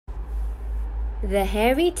The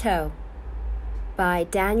Hairy Toe by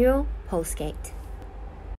Daniel Postgate.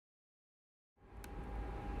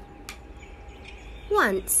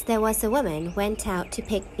 Once there was a woman went out to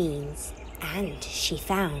pick beans, and she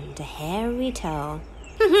found a hairy toe.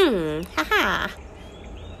 Ha!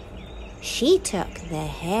 She took the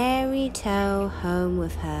hairy toe home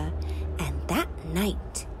with her, and that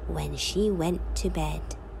night when she went to bed,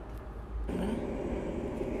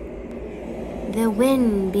 the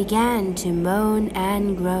wind began to moan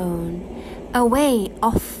and groan. Away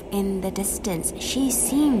off in the distance, she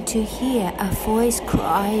seemed to hear a voice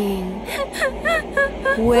crying,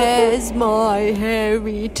 "Where's my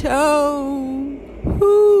hairy toe?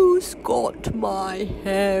 Who's got my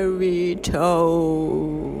hairy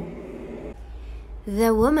toe?"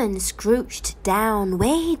 The woman scrooched down,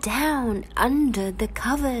 way down under the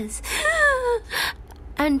covers.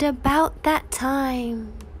 And about that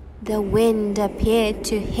time, the wind appeared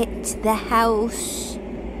to hit the house.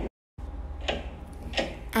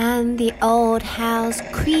 And the old house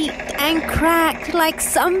creaked and cracked like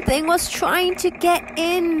something was trying to get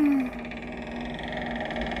in.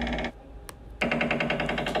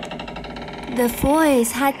 The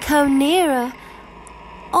voice had come nearer,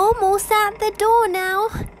 almost at the door now,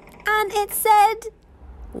 and it said,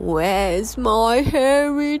 "Where's my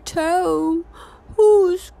hairy toe?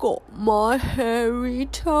 Who's got my hairy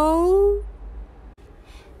toe?"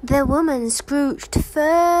 The woman scrooched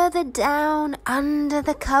further down under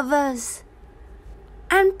the covers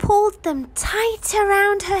and pulled them tight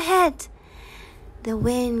around her head. The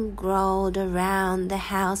wind growled around the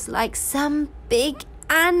house like some big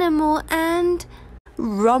animal and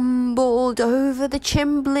rumbled over the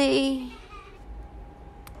chimney.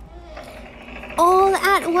 All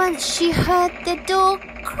at once she heard the door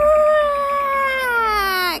crack.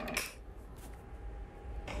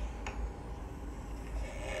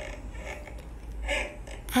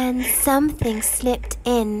 And something slipped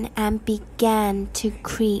in and began to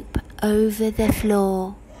creep over the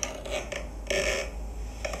floor.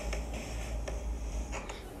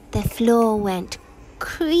 The floor went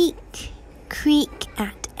creak, creak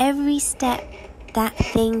at every step that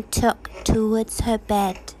thing took towards her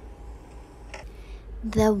bed.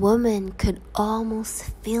 The woman could almost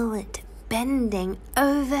feel it bending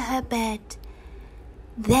over her bed.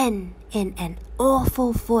 Then, in an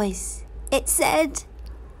awful voice, it said,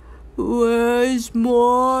 "Where's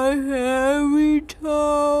my hairy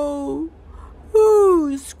toe?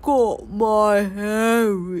 Who's got my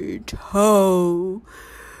hairy toe?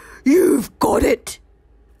 You've got it!"